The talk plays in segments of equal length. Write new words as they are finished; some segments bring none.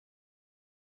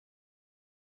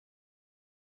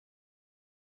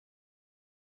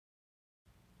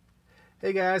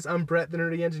Hey guys, I'm Brett, the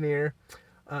Nerdy Engineer.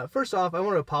 First off, I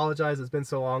want to apologize. It's been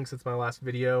so long since my last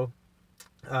video.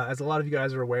 As a lot of you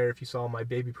guys are aware, if you saw my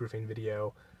baby proofing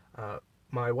video,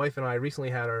 my wife and I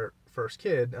recently had our first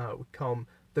kid. We call him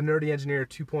the Nerdy Engineer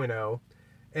 2.0.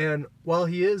 And while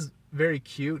he is very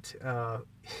cute,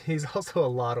 he's also a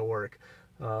lot of work.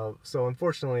 So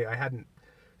unfortunately,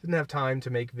 didn't have time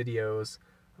to make videos.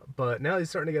 But now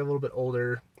he's starting to get a little bit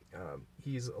older.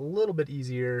 He's a little bit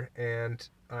easier, and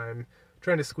I'm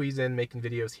trying to squeeze in making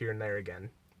videos here and there again.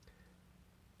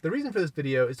 The reason for this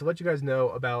video is to let you guys know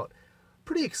about a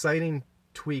pretty exciting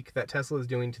tweak that Tesla is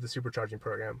doing to the supercharging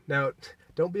program. Now,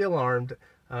 don't be alarmed.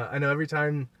 I know every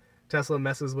time Tesla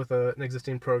messes with an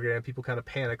existing program, people kind of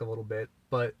panic a little bit,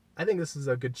 but I think this is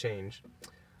a good change.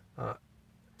 Now,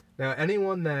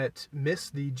 anyone that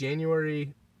missed the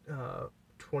January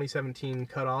 2017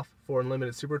 cutoff for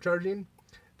unlimited supercharging,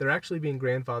 they're actually being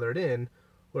grandfathered in,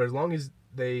 where as long as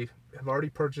they have already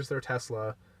purchased their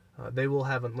Tesla, they will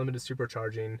have unlimited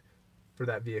supercharging for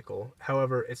that vehicle.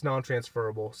 However, it's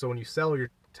non-transferable, so when you sell your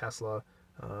Tesla,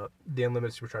 the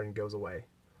unlimited supercharging goes away.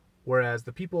 Whereas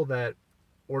the people that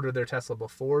ordered their Tesla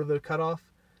before the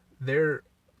cutoff, their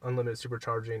unlimited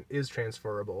supercharging is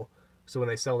transferable. So when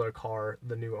they sell their car,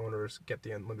 the new owners get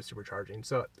the unlimited supercharging.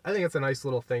 So I think it's a nice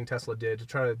little thing Tesla did to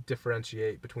try to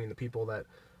differentiate between the people that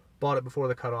bought it before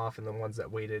the cutoff and the ones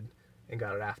that waited and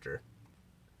got it after.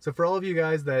 So for all of you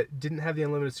guys that didn't have the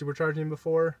unlimited supercharging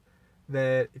before,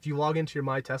 that if you log into your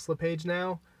My Tesla page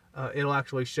now, it'll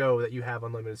actually show that you have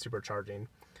unlimited supercharging.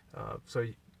 So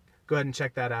go ahead and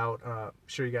check that out. I'm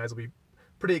sure you guys will be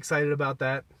pretty excited about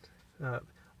that.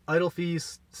 Idle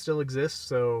fees still exist,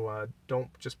 so don't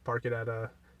just park it at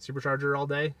a supercharger all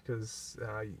day, because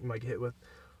you might get hit with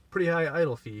pretty high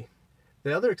idle fee.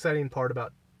 The other exciting part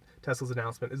about Tesla's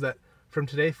announcement is that from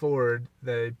today forward,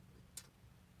 the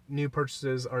new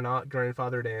purchases are not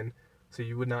grandfathered in, so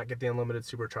you would not get the unlimited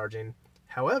supercharging.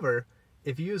 However,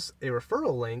 if you use a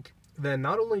referral link, then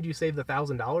not only do you save the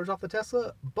 $1,000 off the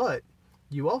Tesla, but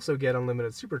you also get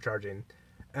unlimited supercharging.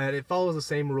 And it follows the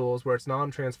same rules where it's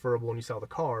non-transferable when you sell the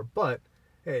car, but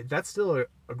hey, that's still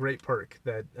a great perk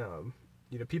that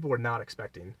people were not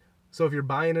expecting. So if you're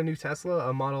buying a new Tesla,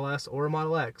 a Model S or a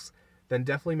Model X, then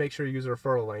definitely make sure you use a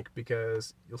referral link,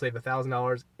 because you'll save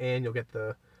 $1,000 and you'll get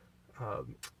the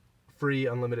free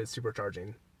unlimited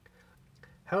supercharging.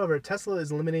 However, Tesla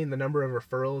is limiting the number of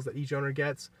referrals that each owner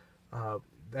gets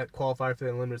that qualify for the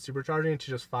unlimited supercharging to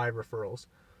just 5 referrals.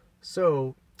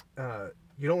 So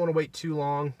you don't want to wait too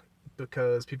long,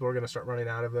 because people are going to start running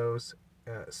out of those,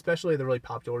 especially the really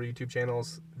popular YouTube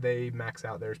channels. They max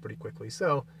out theirs pretty quickly.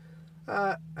 So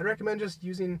I'd recommend just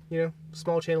using, a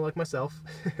small channel like myself.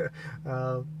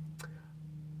 I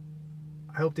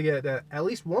hope to get at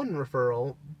least 1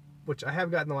 referral, which I have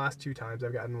gotten the last 2 times.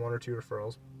 I've gotten 1 or 2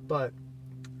 referrals, but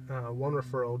 1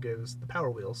 referral gives the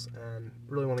Power Wheels, and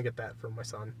really want to get that for my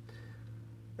son.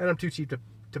 And I'm too cheap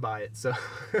to buy it, so.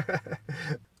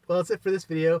 Well, that's it for this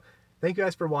video. Thank you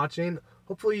guys for watching.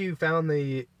 Hopefully you found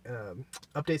the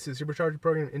updates to the supercharger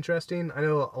program interesting. I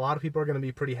know a lot of people are going to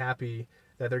be pretty happy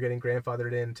that they're getting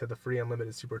grandfathered into the free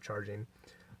unlimited supercharging.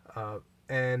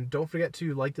 And don't forget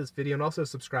to like this video and also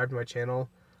subscribe to my channel.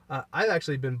 I've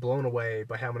actually been blown away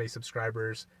by how many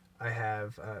subscribers I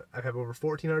have. I have over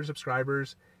 1,400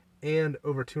 subscribers and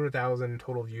over 200,000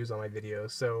 total views on my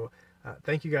videos. So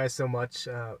thank you guys so much.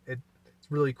 It's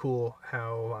really cool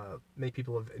how many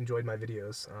people have enjoyed my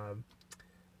videos.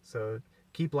 So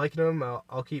keep liking them.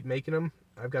 I'll keep making them.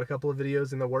 I've got a couple of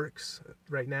videos in the works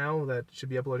right now that should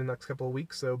be uploaded in the next couple of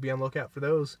weeks, so be on the lookout for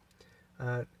those.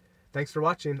 Thanks for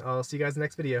watching. I'll see you guys in the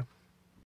next video.